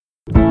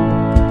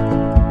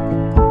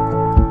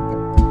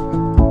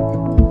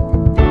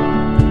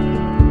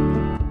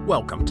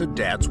Welcome to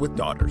Dads with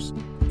Daughters.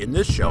 In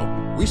this show,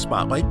 we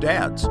spotlight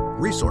dads,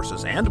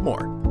 resources, and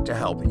more to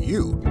help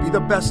you be the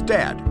best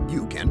dad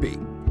you can be.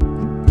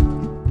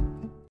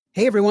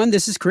 Hey everyone,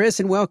 this is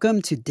Chris and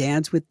welcome to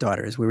Dads with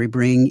Daughters, where we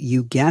bring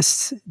you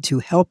guests to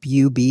help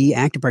you be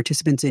active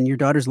participants in your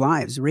daughters'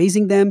 lives,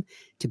 raising them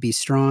to be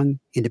strong,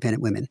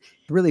 independent women.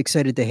 Really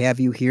excited to have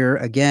you here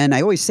again.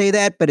 I always say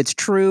that, but it's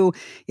true.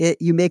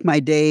 You make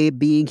my day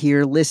being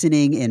here,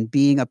 listening, and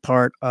being a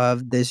part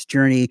of this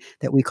journey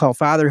that we call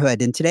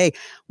fatherhood. And today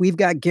we've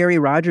got Gary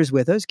Rogers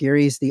with us.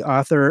 Gary is the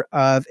author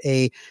of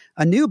a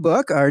new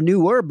book, or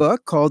newer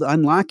book, called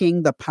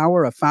Unlocking the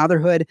Power of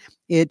Fatherhood.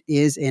 It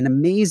is an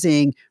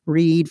amazing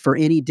read for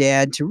any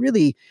dad to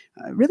really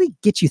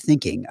get you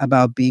thinking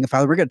about being a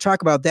father. We're going to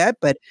talk about that,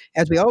 but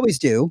as we always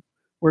do,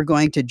 we're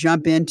going to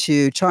jump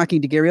into talking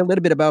to Gary a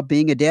little bit about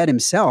being a dad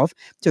himself.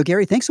 So,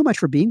 Gary, thanks so much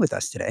for being with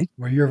us today.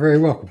 Well, you're very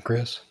welcome,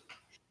 Chris.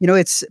 You know,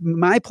 it's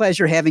my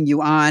pleasure having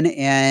you on.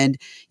 And,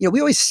 you know, we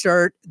always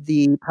start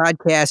the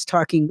podcast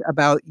talking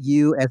about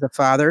you as a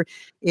father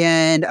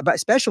and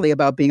especially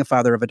about being a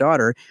father of a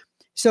daughter.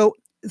 So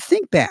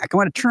think back. I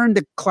want to turn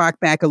the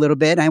clock back a little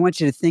bit. I want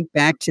you to think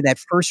back to that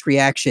first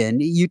reaction.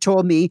 You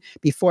told me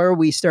before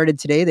we started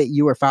today that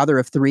you were father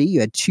of three. You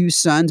had two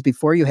sons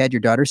before you had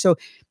your daughter. So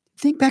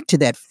think back to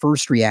that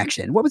first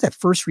reaction. What was that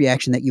first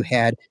reaction that you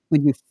had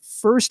when you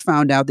first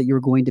found out that you were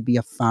going to be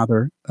a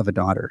father of a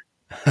daughter?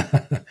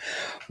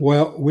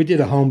 Well, we did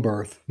a home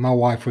birth. My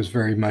wife was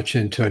very much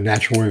into a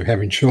natural way of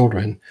having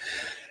children.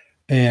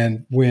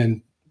 And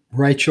when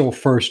Rachel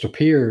first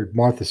appeared,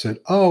 Martha said,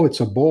 "Oh,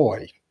 it's a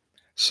boy."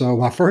 So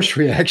my first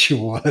reaction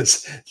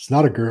was, "It's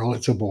not a girl,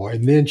 it's a boy."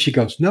 And then she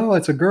goes, "No,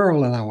 it's a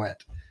girl." And I went,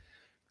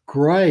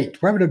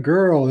 "Great, we're having a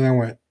girl." And I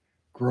went,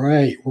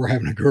 "Great, we're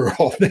having a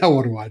girl. Now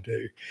what do I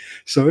do?"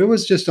 So it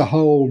was just a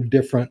whole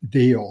different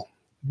deal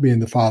being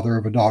the father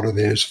of a daughter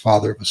than is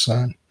father of a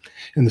son.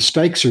 And the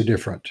stakes are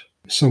different.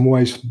 Some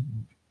ways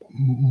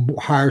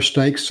higher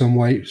stakes, some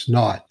ways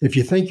not. If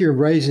you think you're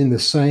raising the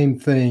same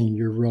thing,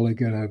 you're really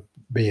going to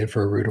be in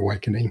for a rude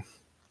awakening.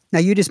 Now,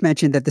 you just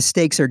mentioned that the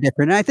stakes are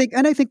different,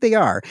 and I think they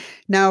are.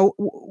 Now,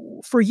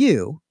 for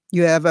you,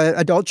 you have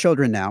adult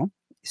children now.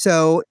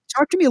 So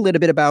talk to me a little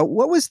bit about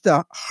what was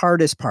the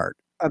hardest part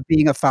of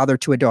being a father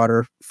to a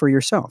daughter for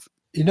yourself?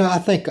 You know, I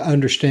think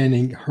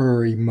understanding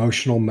her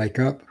emotional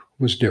makeup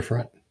was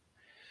different.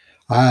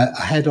 I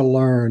had to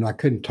learn I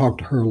couldn't talk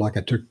to her like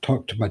I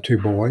talked to my two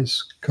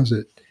boys because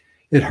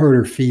it hurt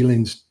her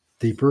feelings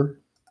deeper.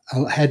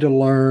 I had to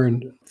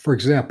learn, for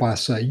example, I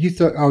say,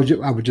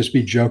 I would just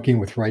be joking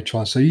with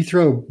Rachel. I say, "You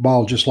throw a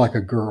ball just like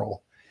a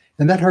girl."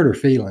 And that hurt her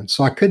feelings.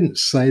 So I couldn't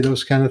say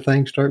those kind of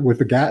things to her. With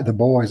the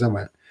boys, I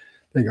went,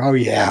 they go, "Oh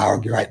yeah,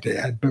 you're right,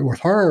 Dad." But with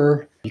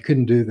her, you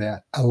couldn't do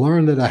that. I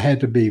learned that I had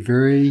to be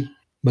very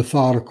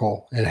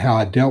methodical in how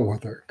I dealt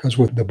with her. Because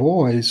with the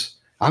boys,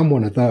 I'm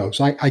one of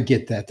those. I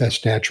get that.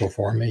 That's natural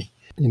for me.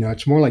 You know,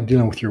 it's more like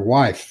dealing with your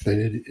wife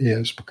than it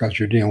is because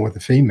you're dealing with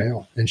a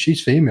female. And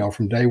she's female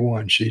from day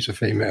one. She's a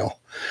female,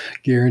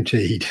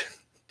 guaranteed.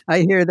 I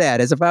hear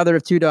that. As a father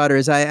of two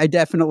daughters, I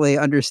definitely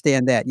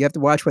understand that. You have to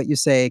watch what you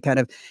say, kind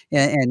of,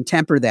 and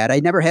temper that. I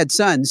never had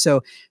sons,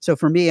 so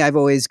for me, I've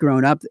always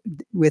grown up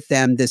with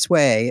them this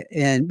way.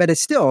 But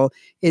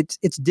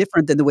it's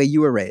different than the way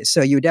you were raised.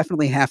 So you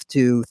definitely have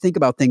to think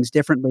about things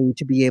differently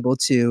to be able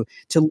to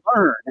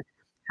learn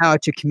how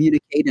to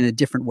communicate in a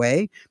different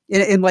way.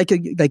 And like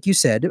you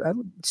said,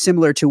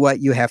 similar to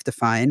what you have to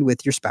find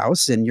with your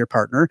spouse and your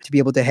partner, to be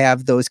able to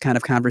have those kind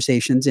of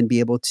conversations and be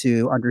able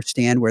to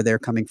understand where they're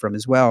coming from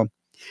as well.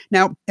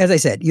 Now, as I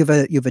said, you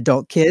have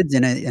adult kids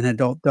and an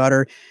adult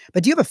daughter,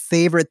 but do you have a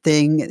favorite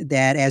thing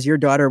that as your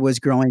daughter was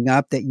growing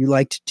up that you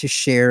liked to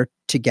share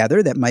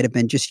together that might have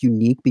been just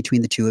unique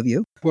between the two of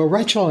you? Well,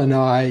 Rachel and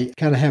I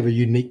kind of have a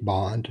unique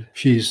bond.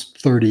 She's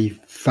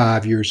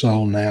 35 years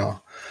old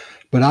now.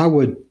 But I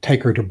would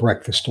take her to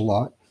breakfast a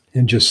lot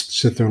and just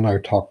sit there and let her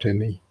talk to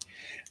me.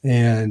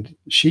 And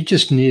she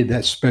just needed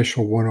that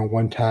special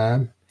one-on-one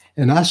time.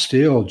 And I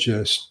still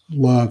just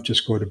love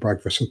just going to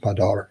breakfast with my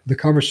daughter. The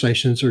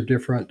conversations are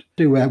different. I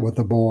do that with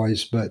the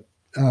boys, but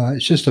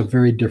it's just a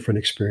very different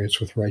experience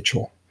with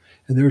Rachel.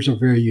 And there's a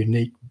very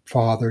unique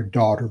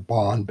father-daughter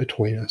bond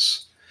between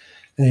us.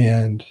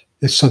 And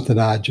it's something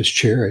I just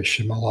cherish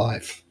in my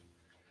life.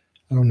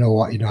 I don't know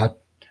what,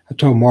 I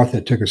told Martha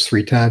it took us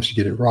 3 times to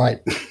get it right.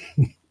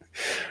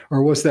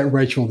 Or was that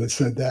Rachel that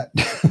said that?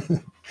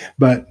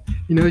 But,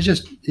 it's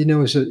just, it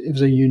was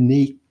a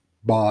unique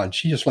bond.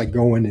 She just liked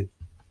going and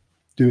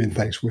doing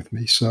things with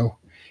me. So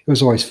it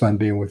was always fun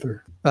being with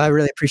her. Well, I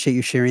really appreciate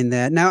you sharing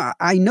that. Now,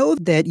 I know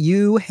that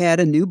you had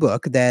a new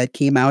book that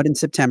came out in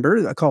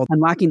September called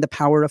Unlocking the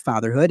Power of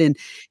Fatherhood. And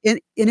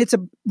it's a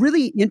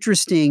really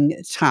interesting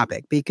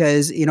topic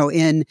because,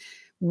 in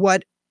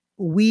what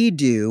we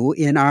do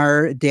in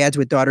our Dads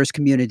with Daughters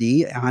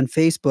community on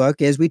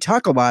Facebook is we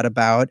talk a lot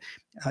about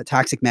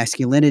toxic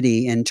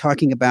masculinity and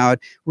talking about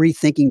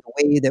rethinking the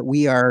way that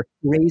we are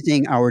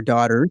raising our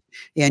daughters.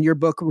 And your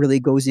book really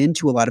goes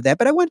into a lot of that.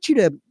 But I want you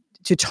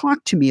to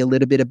talk to me a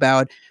little bit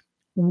about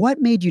what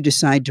made you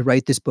decide to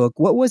write this book.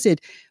 What was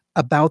it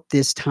about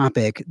this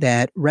topic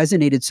that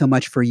resonated so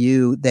much for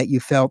you that you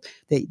felt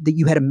that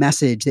you had a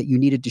message that you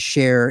needed to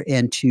share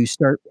and to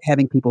start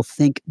having people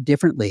think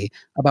differently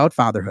about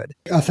fatherhood?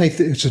 I think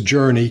that it's a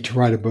journey to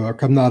write a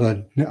book. I'm not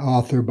an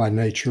author by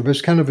nature, but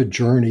it's kind of a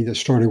journey that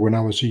started when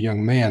I was a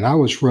young man. I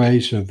was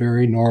raised in a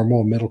very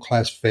normal middle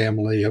class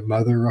family, a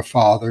mother, a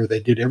father. They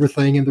did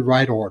everything in the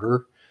right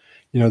order.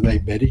 They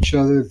met each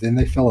other, then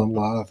they fell in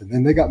love, and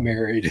then they got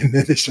married, and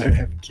then they started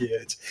having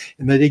kids,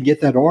 and they didn't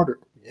get that order.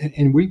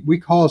 And we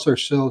cause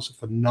ourselves a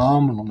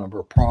phenomenal number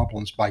of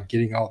problems by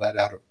getting all that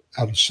out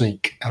of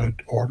sync, out of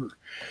order.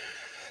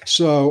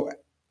 So,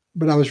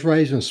 but I was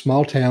raised in a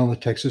small town on the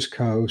Texas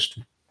coast,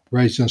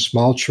 raised in a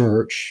small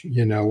church,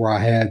 where I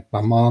had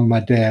my mom,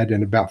 my dad,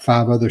 and about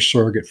 5 other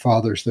surrogate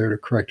fathers there to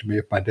correct me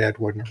if my dad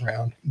wasn't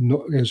around.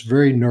 It was a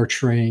very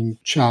nurturing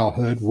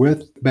childhood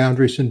with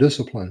boundaries and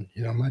discipline.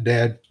 My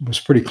dad was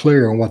pretty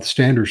clear on what the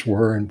standards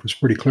were and was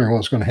pretty clear on what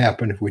was going to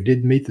happen if we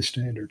didn't meet the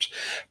standards.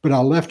 But I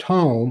left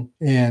home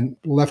and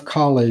left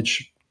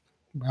college.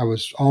 I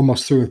was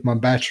almost through with my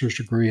bachelor's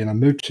degree, and I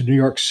moved to New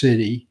York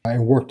City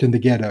and worked in the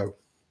ghetto.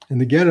 And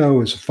the ghetto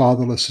is a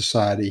fatherless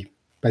society,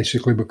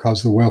 basically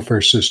because the welfare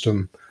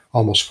system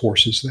almost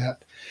forces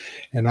that.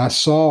 And I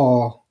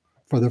saw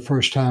for the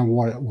first time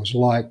what it was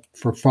like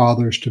for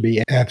fathers to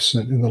be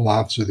absent in the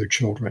lives of their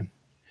children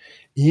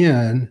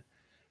in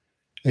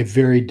a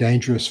very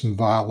dangerous and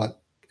violent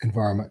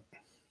environment.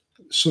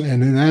 So,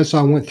 and then as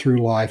I went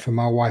through life, and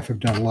my wife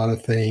have done a lot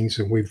of things,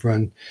 and we've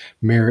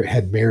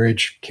had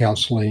marriage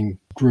counseling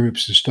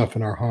groups and stuff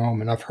in our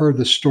home, and I've heard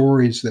the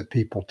stories that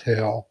people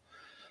tell,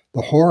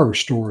 the horror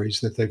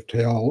stories that they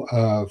tell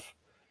of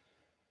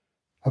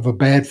a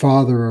bad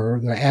father or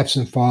the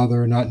absent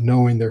father not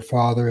knowing their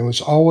father. It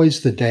was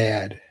always the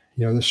dad.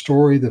 The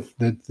story,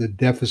 the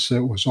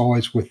deficit was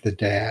always with the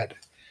dad.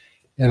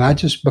 And I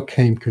just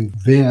became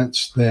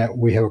convinced that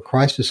we have a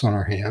crisis on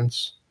our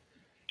hands,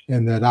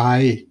 and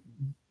that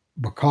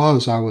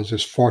because I was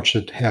as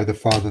fortunate to have the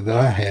father that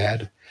I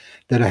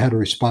had a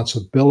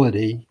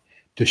responsibility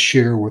to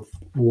share with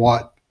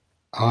what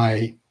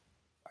I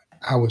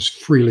was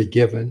freely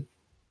given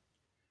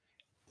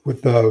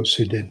with those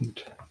who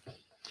didn't.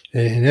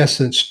 In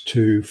essence,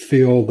 to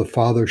fill the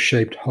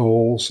father-shaped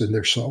holes in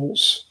their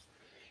souls.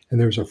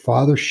 And there's a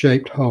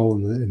father-shaped hole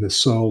in the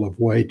soul of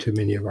way too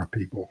many of our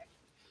people.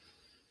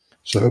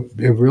 So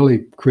it really,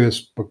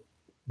 Chris,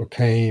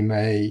 became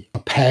a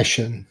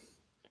passion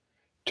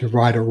to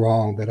right a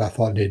wrong that I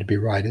thought needed to be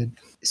righted.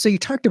 So you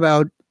talked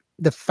about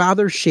the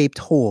father-shaped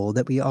hole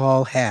that we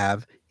all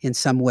have in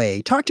some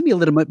way. Talk to me a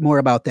little bit more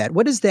about that.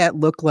 What does that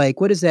look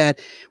like? What does that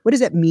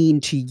mean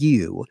to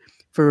you?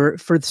 For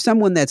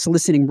someone that's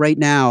listening right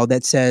now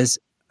that says,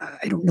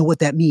 I don't know what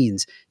that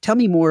means. Tell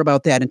me more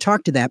about that and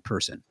talk to that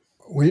person.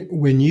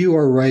 When you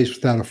are raised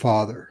without a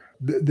father,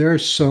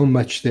 there's so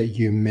much that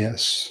you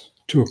miss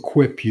to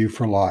equip you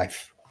for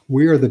life.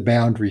 We are the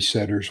boundary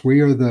setters.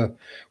 We're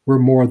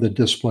more the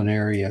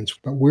disciplinarians,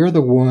 but we're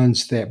the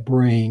ones that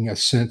bring a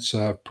sense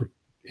of,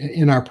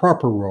 in our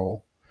proper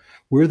role,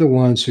 we're the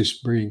ones who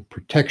bring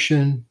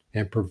protection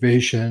and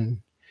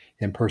provision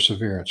and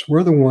perseverance.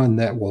 We're the one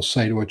that will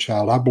say to a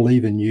child, I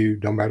believe in you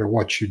no matter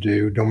what you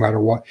do, no matter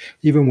what,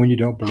 even when you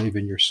don't believe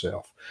in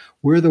yourself.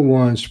 We're the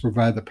ones to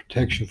provide the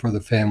protection for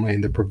the family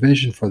and the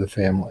provision for the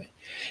family.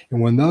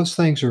 And when those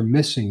things are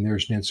missing,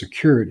 there's an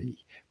insecurity,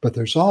 but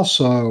there's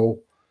also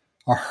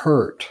a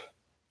hurt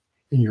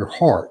in your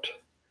heart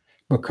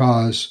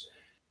because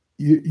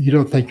you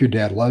don't think your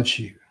dad loves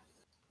you.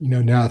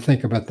 Now I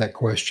think about that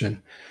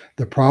question.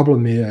 The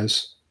problem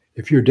is,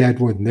 if your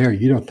dad wasn't there,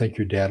 you don't think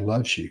your dad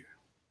loves you.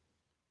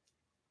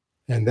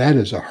 And that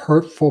is a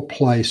hurtful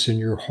place in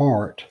your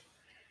heart.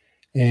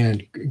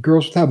 And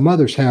girls without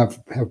mothers have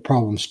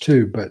problems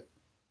too, but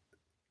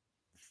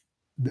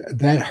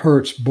that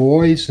hurts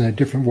boys in a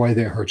different way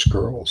than it hurts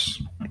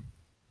girls.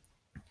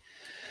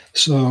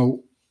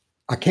 So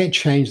I can't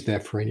change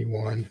that for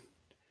anyone,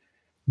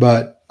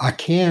 but I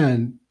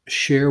can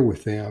share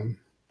with them.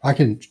 I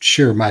can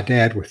share my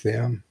dad with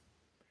them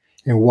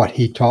and what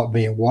he taught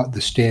me and what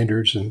the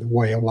standards and the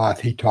way of life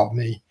he taught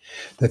me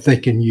that they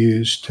can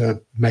use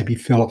to maybe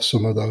fill up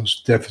some of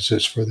those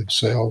deficits for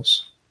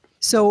themselves.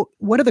 So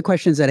one of the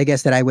questions that I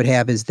guess that I would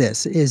have is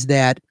this, is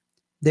that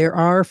there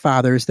are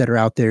fathers that are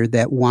out there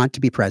that want to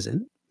be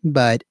present,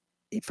 but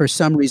for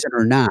some reason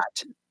or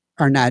not,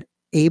 are not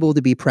able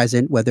to be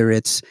present, whether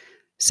it's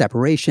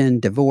separation,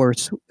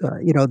 divorce,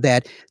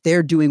 that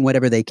they're doing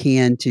whatever they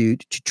can to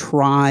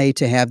try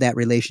to have that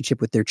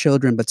relationship with their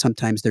children, but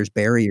sometimes there's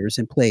barriers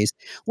in place.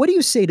 What do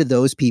you say to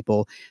those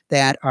people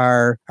that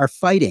are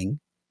fighting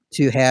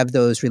to have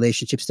those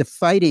relationships, to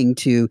fighting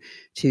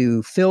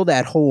to fill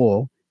that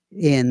hole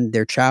in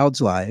their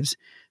child's lives,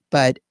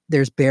 but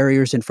there's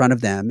barriers in front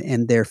of them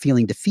and they're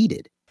feeling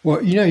defeated?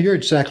 Well, you're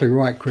exactly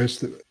right,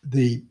 Chris.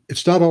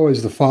 It's not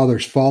always the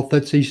father's fault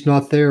that he's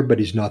not there, but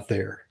he's not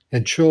there.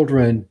 And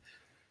children,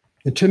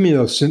 in too many of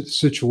those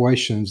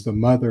situations, the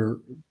mother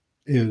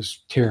is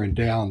tearing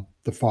down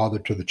the father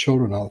to the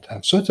children all the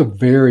time. So it's a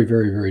very,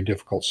 very, very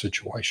difficult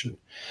situation.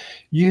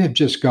 You have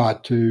just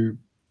got to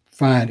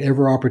find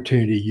every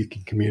opportunity you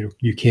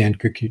can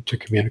to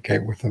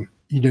communicate with them.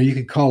 You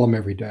can call them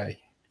every day.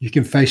 You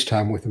can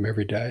FaceTime with them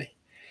every day.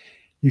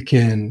 You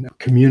can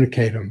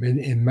communicate them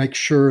and make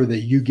sure that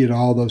you get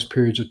all those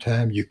periods of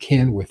time you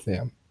can with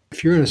them.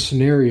 If you're in a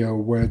scenario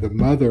where the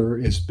mother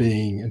is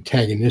being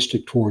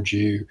antagonistic towards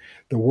you,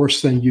 the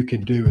worst thing you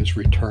can do is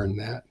return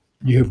that.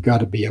 You have got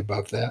to be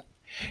above that.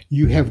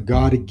 You have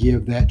got to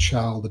give that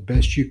child the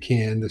best you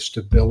can, the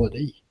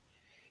stability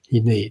he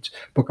needs,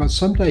 because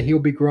someday he'll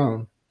be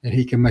grown and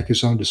he can make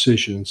his own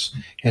decisions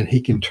and he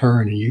can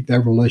turn and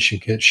that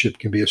relationship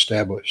can be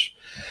established.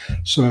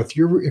 So if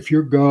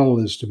your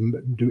goal is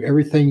to do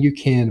everything you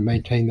can to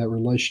maintain that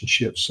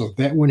relationship so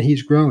that when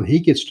he's grown, he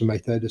gets to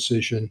make that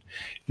decision,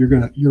 you're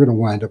going to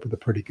wind up with a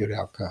pretty good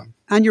outcome.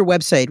 On your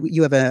website,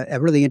 you have a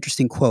really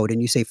interesting quote,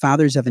 and you say,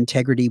 "Fathers of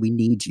integrity, we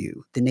need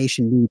you. The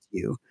nation needs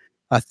you.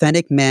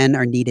 Authentic men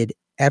are needed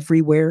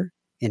everywhere,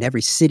 in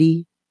every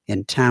city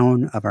and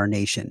town of our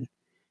nation.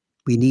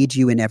 We need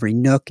you in every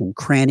nook and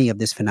cranny of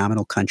this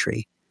phenomenal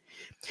country."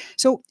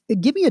 So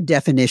give me a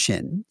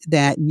definition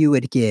that you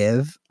would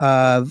give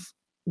of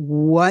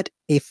what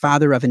a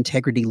father of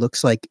integrity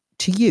looks like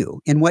to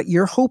you and what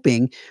you're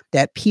hoping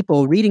that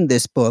people reading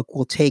this book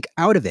will take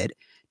out of it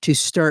to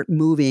start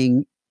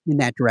moving in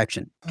that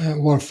direction.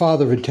 What a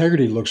father of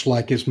integrity looks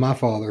like is my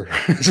father,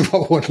 is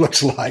what one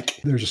looks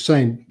like. There's a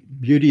saying,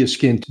 beauty is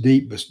skin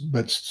deep,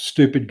 but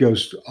stupid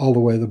goes all the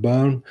way to the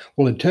bone.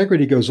 Well,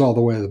 integrity goes all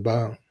the way to the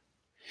bone.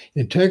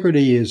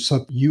 Integrity is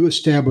something you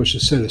establish a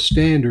set of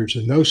standards,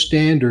 and those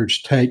standards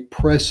take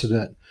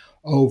precedent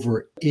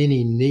over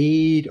any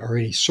need or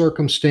any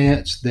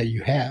circumstance that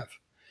you have.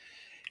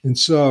 And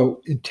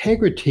so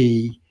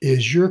integrity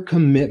is your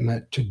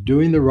commitment to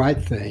doing the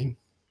right thing,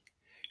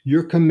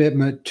 your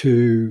commitment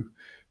to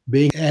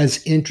being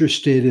as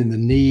interested in the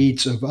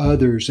needs of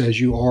others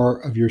as you are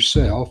of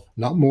yourself,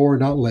 not more,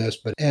 not less,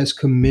 but as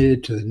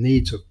committed to the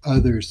needs of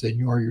others than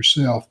you are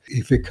yourself.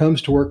 If it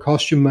comes to where it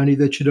costs you money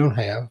that you don't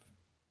have,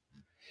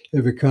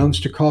 if it comes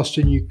to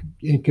costing you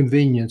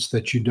inconvenience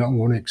that you don't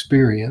want to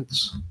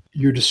experience,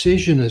 your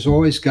decision has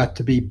always got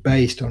to be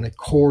based on a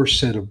core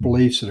set of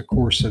beliefs and a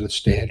core set of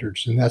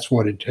standards, and that's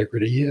what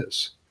integrity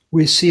is.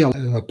 We see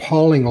an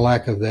appalling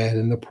lack of that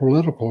in the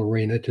political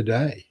arena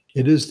today.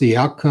 It is the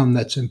outcome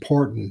that's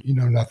important,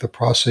 not the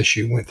process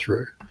you went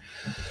through.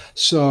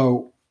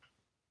 So,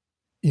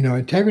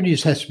 integrity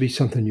just has to be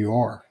something you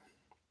are,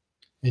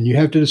 and you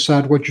have to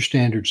decide what your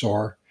standards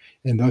are.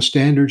 And those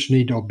standards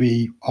need to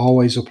be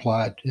always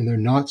applied, and they're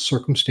not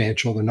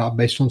circumstantial. They're not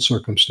based on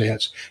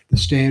circumstance. The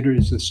standard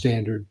is the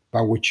standard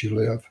by which you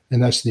live,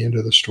 and that's the end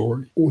of the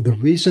story. The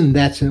reason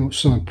that's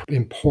so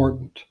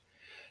important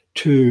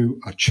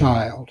to a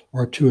child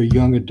or to a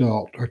young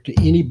adult or to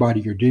anybody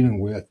you're dealing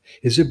with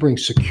is it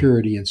brings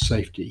security and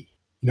safety.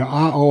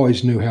 I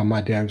always knew how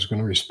my dad was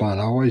going to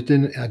respond. I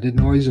didn't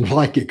always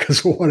like it because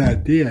of what I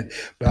did,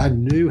 but I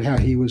knew how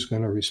he was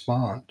going to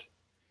respond.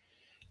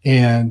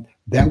 And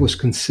that was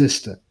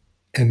consistent,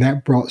 and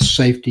that brought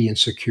safety and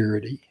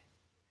security.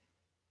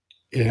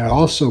 It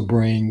also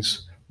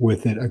brings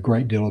with it a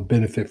great deal of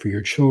benefit for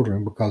your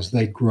children because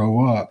they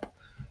grow up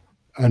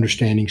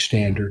understanding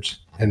standards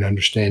and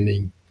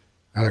understanding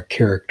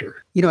character.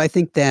 I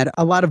think that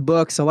a lot of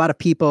books, a lot of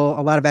people,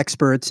 a lot of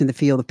experts in the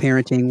field of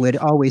parenting would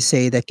always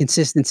say that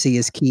consistency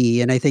is key.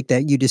 And I think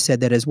that you just said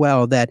that as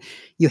well, that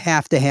you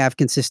have to have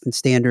consistent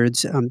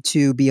standards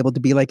to be able to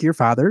be like your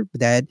father,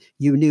 that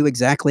you knew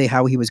exactly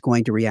how he was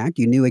going to react.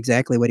 You knew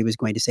exactly what he was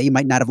going to say. You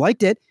might not have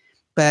liked it,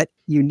 but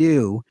you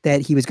knew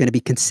that he was going to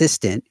be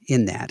consistent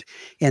in that.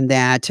 And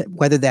that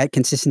whether that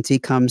consistency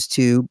comes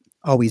to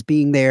always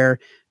being there,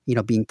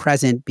 being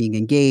present, being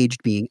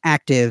engaged, being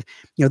active,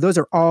 those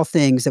are all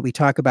things that we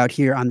talk about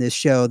here on this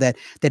show that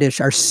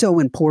are so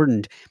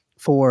important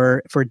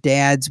for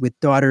dads with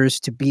daughters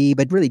to be,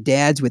 but really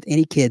dads with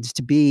any kids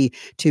to be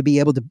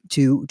able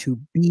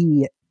to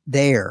be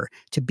there,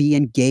 to be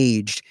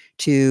engaged,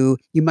 you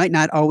might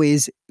not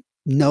always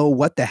know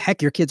what the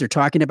heck your kids are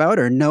talking about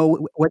or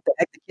know what the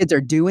heck the kids are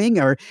doing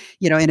or,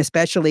 and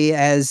especially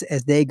as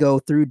they go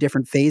through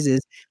different phases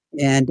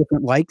and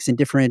different likes and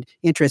different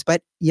interests,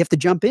 but you have to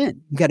jump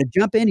in. You got to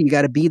jump in and you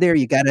got to be there.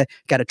 You got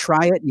to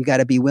try it. You got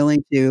to be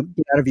willing to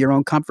get out of your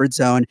own comfort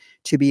zone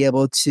to be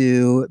able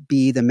to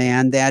be the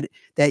man that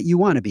you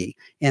want to be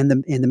and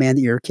the man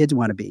that your kids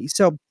want to be.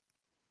 So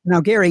now,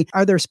 Gary,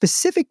 are there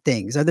specific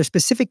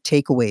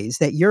takeaways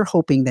that you're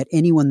hoping that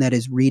anyone that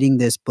is reading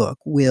this book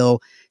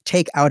will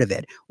take out of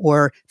it,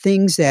 or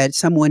things that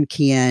someone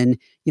can,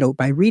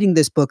 by reading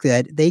this book,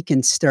 that they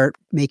can start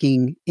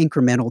making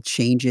incremental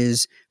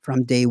changes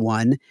from day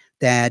one,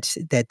 that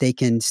they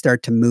can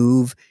start to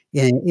move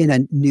in a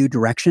new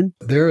direction?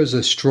 There is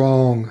a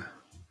strong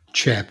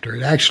chapter.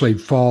 It actually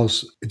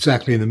falls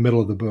exactly in the middle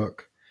of the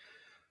book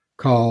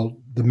called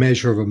The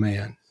Measure of a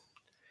Man.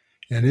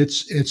 And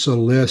it's a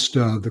list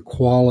of the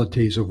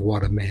qualities of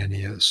what a man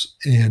is,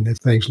 and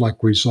things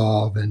like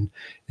resolve and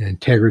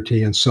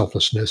integrity and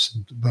selflessness,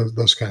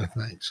 those kind of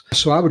things.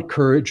 So I would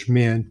encourage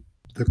men,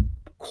 the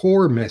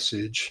core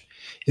message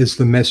is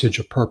the message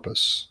of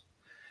purpose.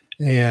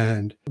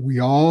 And we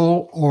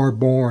all are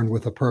born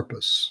with a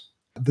purpose.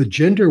 The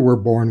gender we're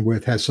born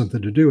with has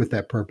something to do with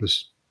that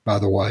purpose, by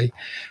the way,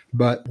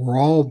 but we're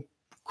all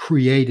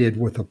created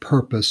with a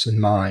purpose in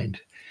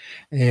mind.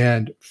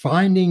 And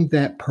finding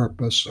that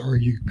purpose, or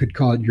you could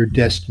call it your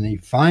destiny,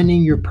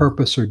 finding your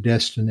purpose or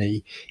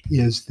destiny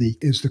is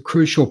the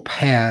crucial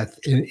path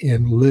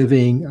in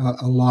living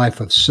a life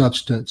of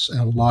substance and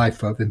a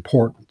life of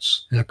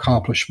importance and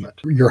accomplishment.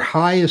 Your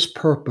highest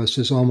purpose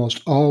is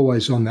almost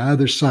always on the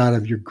other side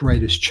of your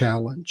greatest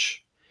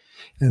challenge.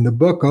 And the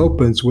book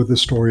opens with the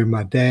story of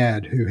my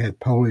dad, who had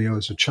polio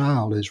as a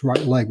child. His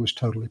right leg was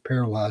totally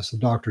paralyzed. The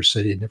doctor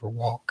said he'd never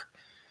walk.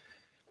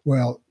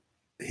 Well,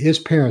 his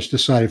parents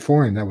decided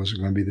for him that wasn't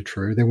going to be the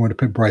truth. They wanted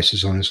to put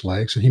braces on his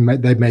legs,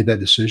 and they made that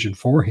decision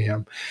for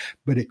him.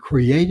 But it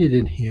created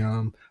in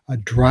him a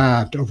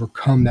drive to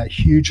overcome that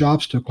huge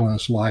obstacle in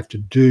his life to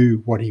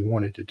do what he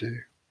wanted to do.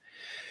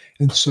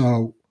 And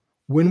so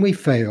when we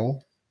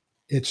fail,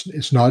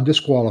 it's not a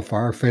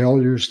disqualifier.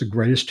 Failure is the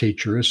greatest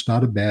teacher. It's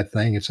not a bad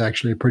thing. It's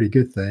actually a pretty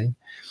good thing.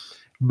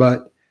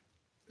 But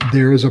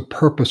there is a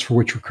purpose for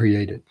which we're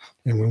created.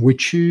 And when we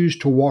choose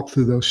to walk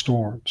through those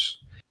storms,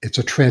 it's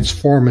a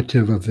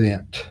transformative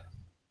event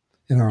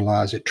in our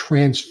lives. It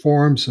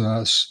transforms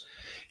us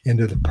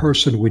into the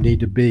person we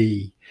need to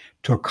be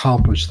to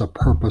accomplish the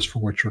purpose for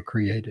which we're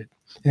created.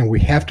 And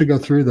we have to go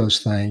through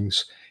those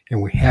things,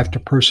 and we have to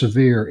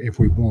persevere if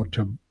we want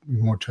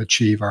to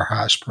achieve our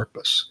highest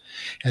purpose.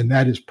 And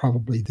that is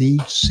probably the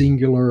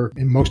singular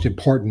and most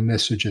important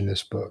message in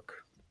this book,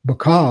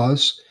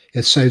 because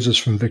it saves us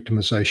from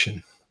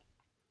victimization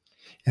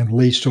and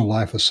leads to a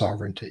life of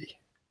sovereignty.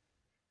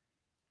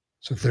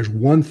 So if there's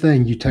one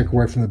thing you take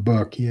away from the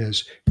book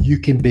is you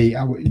can be,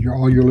 all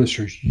your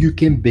listeners, you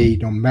can be,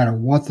 no matter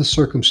what the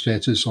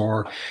circumstances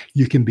are,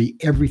 you can be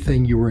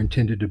everything you were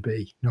intended to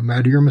be. No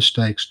matter your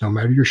mistakes, no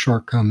matter your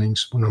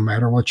shortcomings, no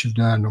matter what you've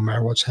done, no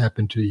matter what's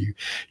happened to you,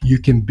 you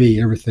can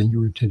be everything you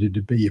were intended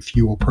to be if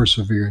you will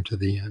persevere into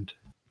the end.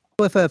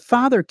 Well, if a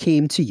father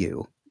came to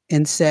you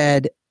and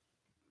said,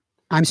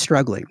 I'm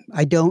struggling,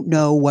 I don't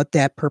know what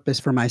that purpose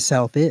for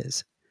myself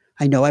is.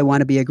 I know I want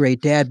to be a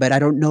great dad, but I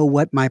don't know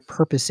what my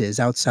purpose is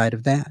outside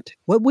of that.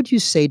 What would you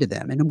say to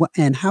them?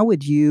 And how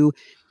would you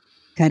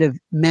kind of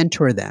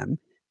mentor them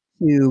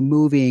to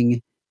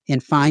moving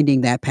and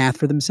finding that path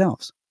for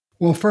themselves?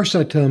 Well, first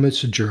I tell them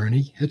it's a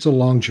journey. It's a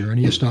long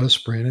journey. It's not a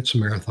sprint. It's a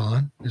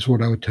marathon, is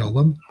what I would tell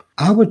them.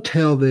 I would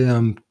tell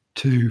them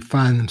to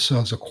find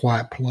themselves a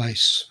quiet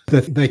place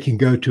that they can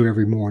go to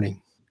every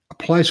morning. A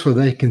place where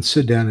they can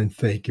sit down and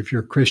think. If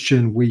you're a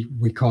Christian, we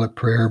call it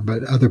prayer,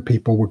 but other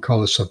people would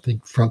call it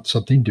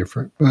something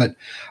different. But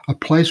a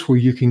place where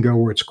you can go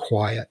where it's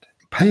quiet.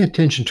 Pay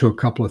attention to a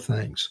couple of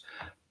things.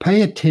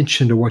 Pay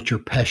attention to what you're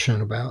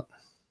passionate about.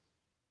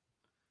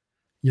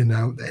 You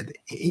know,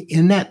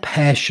 in that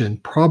passion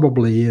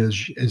probably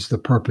is the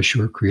purpose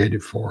you were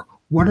created for.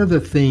 What are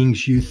the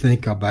things you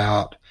think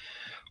about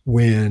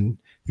when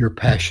you're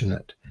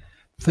passionate?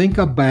 Think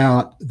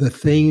about the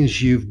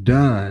things you've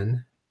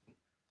done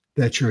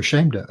that you're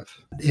ashamed of.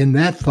 In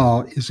that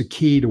thought is a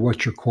key to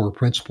what your core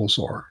principles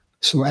are.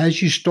 So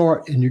as you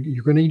start, and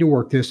you're going to need to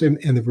work this, and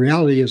the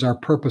reality is our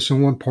purpose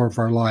in one part of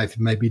our life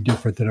may be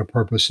different than a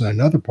purpose in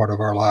another part of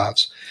our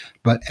lives.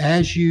 But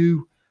as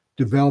you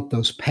develop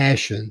those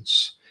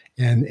passions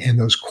and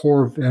those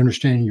core,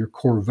 understanding your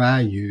core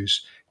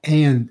values,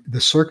 and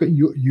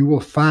you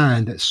will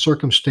find that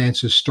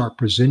circumstances start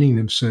presenting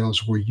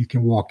themselves where you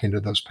can walk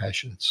into those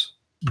passions.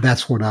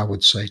 That's what I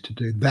would say to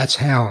do. That's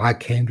how I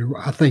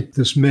think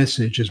this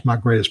message is my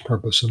greatest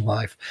purpose in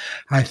life.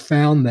 I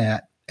found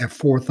that at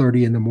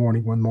 4:30 in the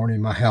morning, one morning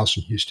in my house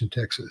in Houston,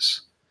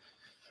 Texas,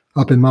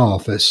 up in my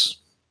office,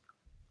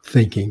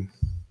 thinking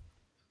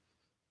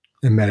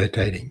and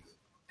meditating.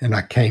 And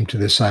I came to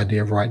this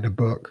idea of writing a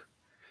book.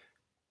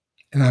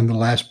 And I'm the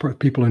last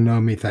people who know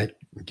me think,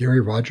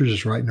 Gary Rogers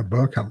is writing a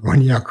book? I'm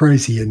running you out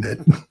crazy, isn't it?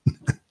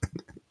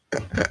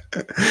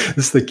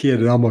 This is the kid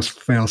that almost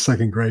failed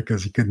second grade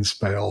because he couldn't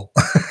spell.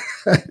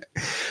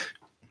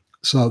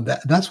 So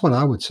that's what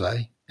I would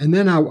say. And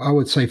then I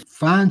would say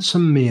find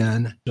some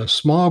men, a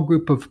small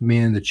group of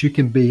men that you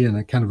can be in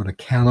a kind of an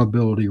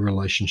accountability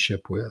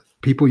relationship with.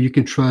 People you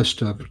can trust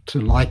to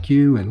like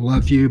you and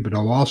love you, but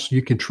also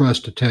you can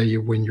trust to tell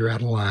you when you're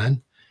out of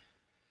line.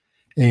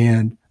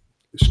 And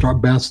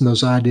start bouncing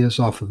those ideas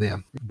off of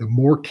them. The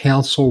more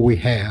counsel we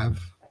have,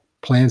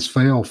 plans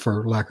fail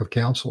for lack of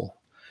counsel.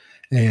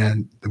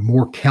 And the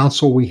more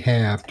counsel we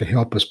have to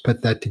help us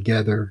put that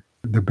together,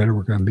 the better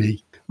we're going to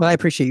be. Well, I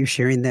appreciate you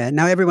sharing that.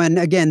 Now, everyone,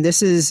 again,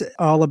 this is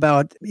all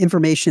about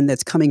information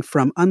that's coming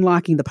from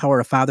Unlocking the Power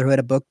of Fatherhood,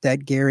 a book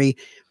that Gary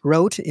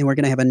wrote. And we're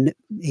going to have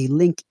a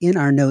link in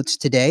our notes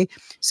today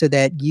so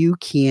that you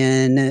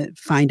can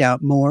find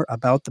out more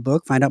about the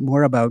book, find out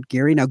more about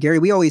Gary. Now, Gary,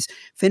 we always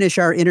finish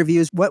our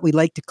interviews what we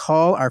like to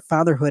call our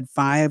Fatherhood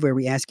 5, where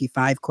we ask you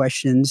 5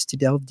 questions to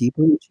delve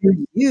deeper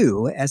into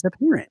you as a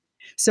parent.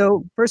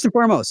 So first and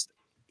foremost,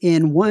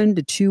 in 1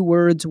 to 2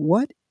 words,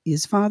 what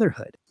is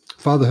fatherhood?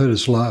 Fatherhood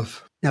is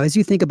love. Now, as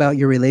you think about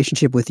your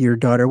relationship with your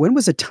daughter, when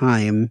was a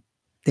time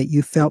that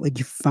you felt like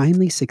you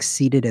finally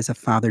succeeded as a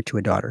father to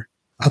a daughter?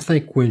 I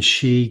think when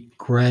she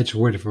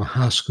graduated from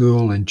high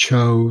school and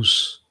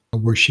chose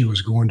where she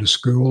was going to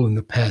school and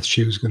the path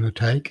she was going to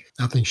take,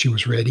 I think she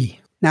was ready.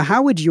 Now,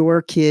 how would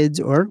your kids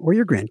or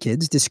your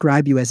grandkids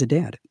describe you as a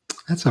dad?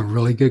 That's a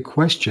really good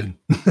question.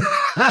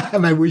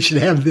 Maybe we should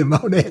have them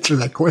on answer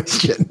that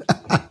question.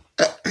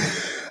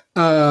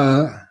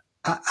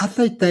 I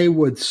think they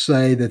would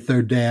say that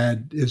their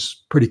dad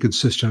is pretty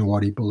consistent in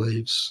what he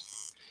believes,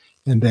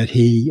 and that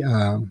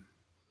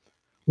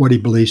what he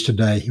believes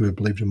today, he would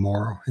believe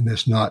tomorrow. And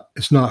it's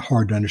not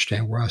hard to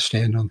understand where I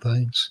stand on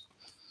things.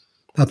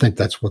 I think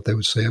that's what they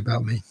would say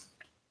about me.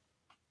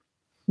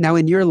 Now,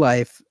 in your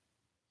life,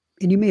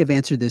 and you may have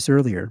answered this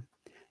earlier,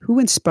 who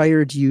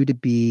inspired you to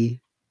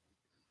be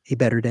a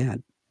better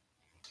dad?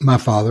 My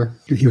father.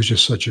 He was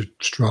just such a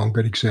strong,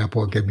 good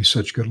example. It gave me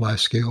such good life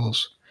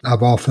skills.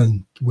 I've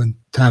often, when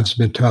times have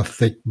been tough,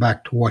 think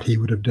back to what he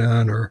would have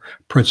done or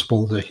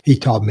principles that he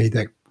taught me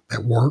that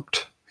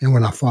worked. And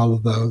when I follow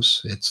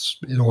those,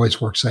 it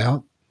always works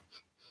out.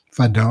 If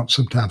I don't,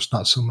 sometimes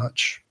not so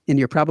much. And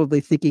you're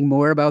probably thinking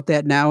more about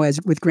that now as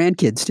with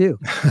grandkids too.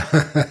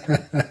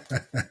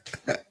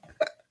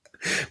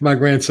 My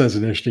grandson's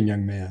an interesting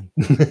young man.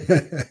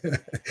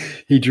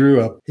 He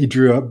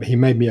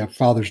made me a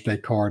Father's Day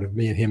card of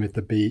me and him at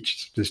the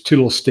beach. There's two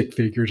little stick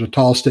figures, a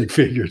tall stick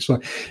figure.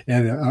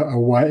 And a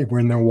wave, we're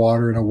in the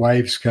water and a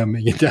wave's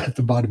coming. And down at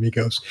the bottom, he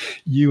goes,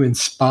 "You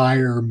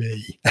inspire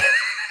me."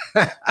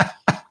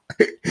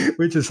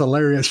 Which is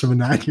hilarious from a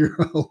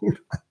 9-year-old.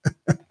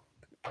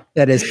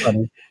 That is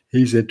funny.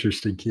 He's an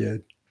interesting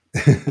kid.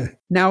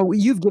 Now,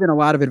 you've given a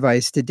lot of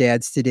advice to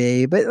dads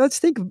today, but let's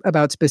think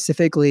about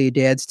specifically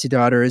dads to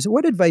daughters.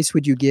 What advice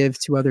would you give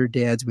to other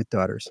dads with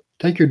daughters?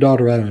 Take your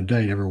daughter out on a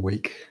date every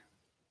week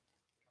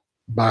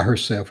by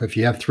herself. If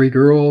you have 3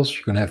 girls,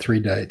 you're going to have 3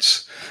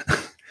 dates.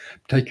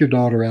 Take your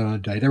daughter out on a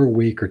date every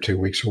week or 2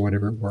 weeks or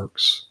whatever it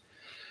works.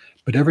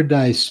 But every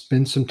day,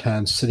 spend some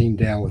time sitting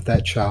down with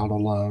that child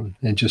alone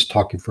and just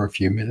talking for a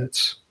few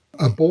minutes.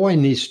 A boy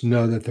needs to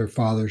know that their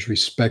fathers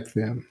respect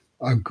them.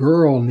 A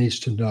girl needs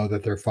to know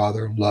that their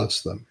father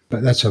loves them.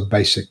 But that's a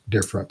basic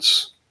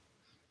difference.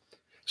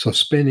 So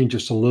spending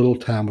just a little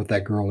time with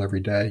that girl every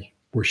day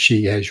where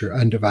she has your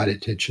undivided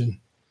attention.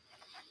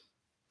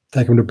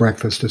 Take them to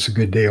breakfast. It's a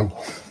good deal.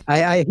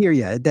 I hear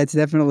you. That's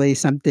definitely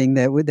something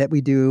that we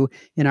do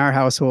in our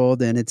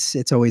household, and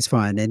it's always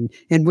fun. And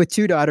with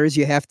 2 daughters,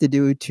 you have to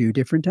do 2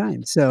 different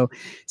times. So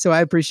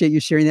I appreciate you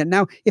sharing that.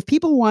 Now, if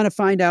people want to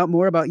find out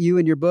more about you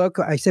and your book,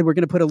 I said we're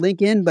going to put a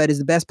link in, but is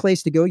the best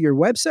place to go your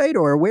website,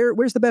 or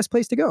where's the best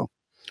place to go?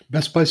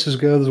 Best place is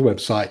to go to the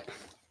website.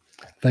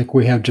 I think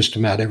we have just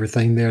about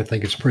everything there. I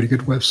think it's a pretty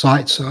good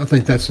website. So I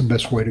think that's the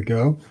best way to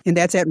go. And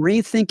that's at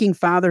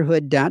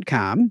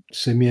rethinkingfatherhood.com.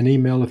 Send me an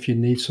email if you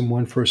need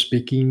someone for a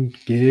speaking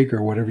gig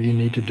or whatever you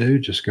need to do.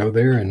 Just go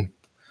there and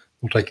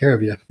we'll take care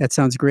of you. That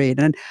sounds great.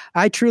 And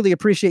I truly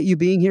appreciate you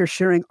being here,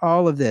 sharing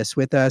all of this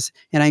with us.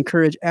 And I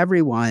encourage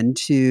everyone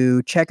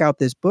to check out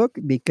this book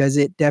because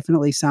it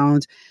definitely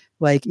sounds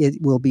like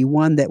it will be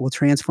one that will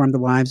transform the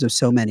lives of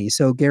so many.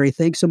 So Gary,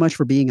 thanks so much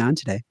for being on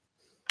today.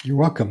 You're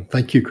welcome.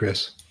 Thank you,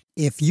 Chris.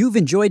 If you've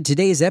enjoyed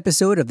today's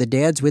episode of the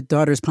Dads with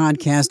Daughters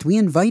podcast, we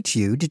invite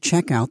you to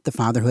check out the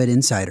Fatherhood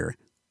Insider.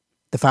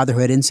 The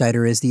Fatherhood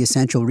Insider is the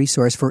essential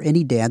resource for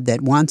any dad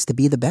that wants to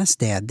be the best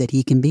dad that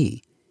he can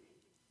be.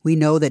 We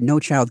know that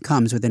no child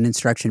comes with an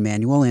instruction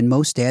manual, and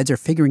most dads are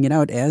figuring it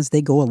out as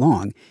they go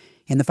along.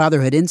 And the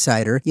Fatherhood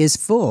Insider is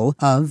full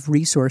of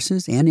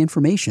resources and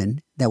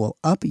information that will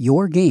up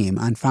your game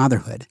on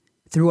fatherhood.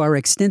 Through our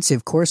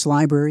extensive course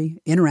library,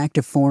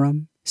 interactive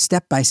forum,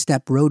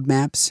 step-by-step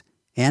roadmaps,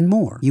 and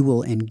more, you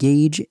will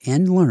engage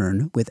and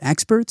learn with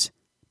experts,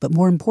 but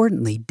more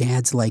importantly,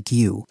 dads like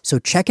you. So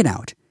check it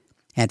out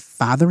at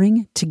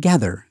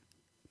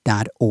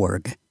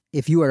fatheringtogether.org.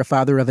 If you are a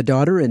father of a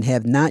daughter and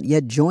have not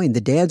yet joined the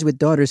Dads with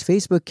Daughters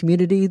Facebook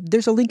community,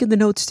 there's a link in the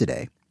notes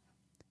today.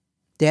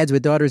 Dads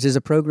with Daughters is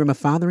a program of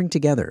Fathering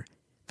Together.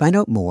 Find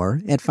out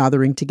more at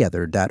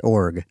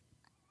fatheringtogether.org.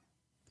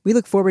 We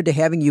look forward to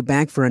having you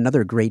back for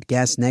another great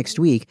guest next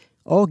week,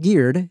 all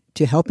geared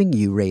to helping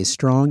you raise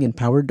strong,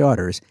 empowered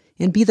daughters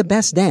and be the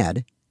best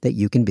dad that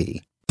you can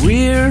be.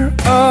 We're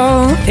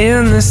all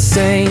in the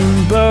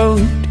same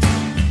boat,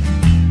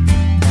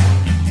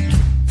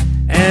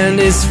 and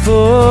it's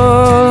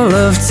full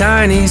of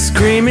tiny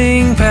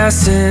screaming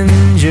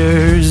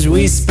passengers.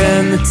 We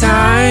spend the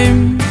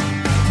time,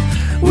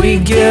 we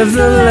give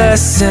the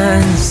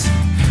lessons,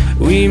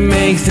 we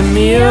make the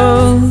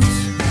meals,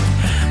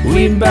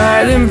 we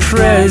buy them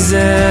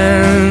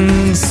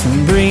presents.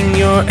 Bring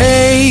your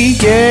A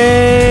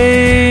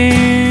game,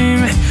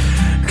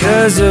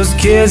 'cause those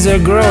kids are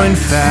growing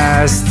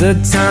fast. The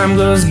time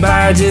goes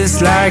by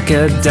just like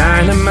a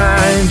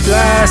dynamite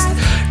blast.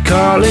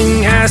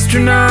 Calling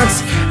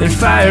astronauts and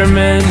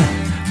firemen,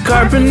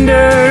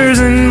 carpenters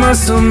and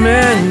muscle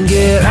men.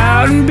 Get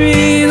out and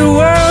be the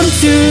world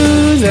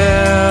to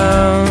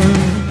them.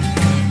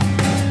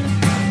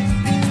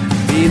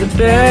 Be the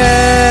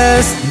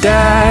best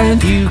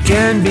dad you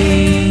can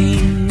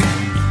be.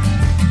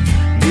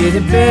 be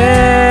the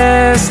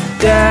best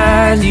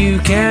dad you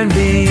can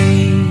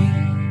be.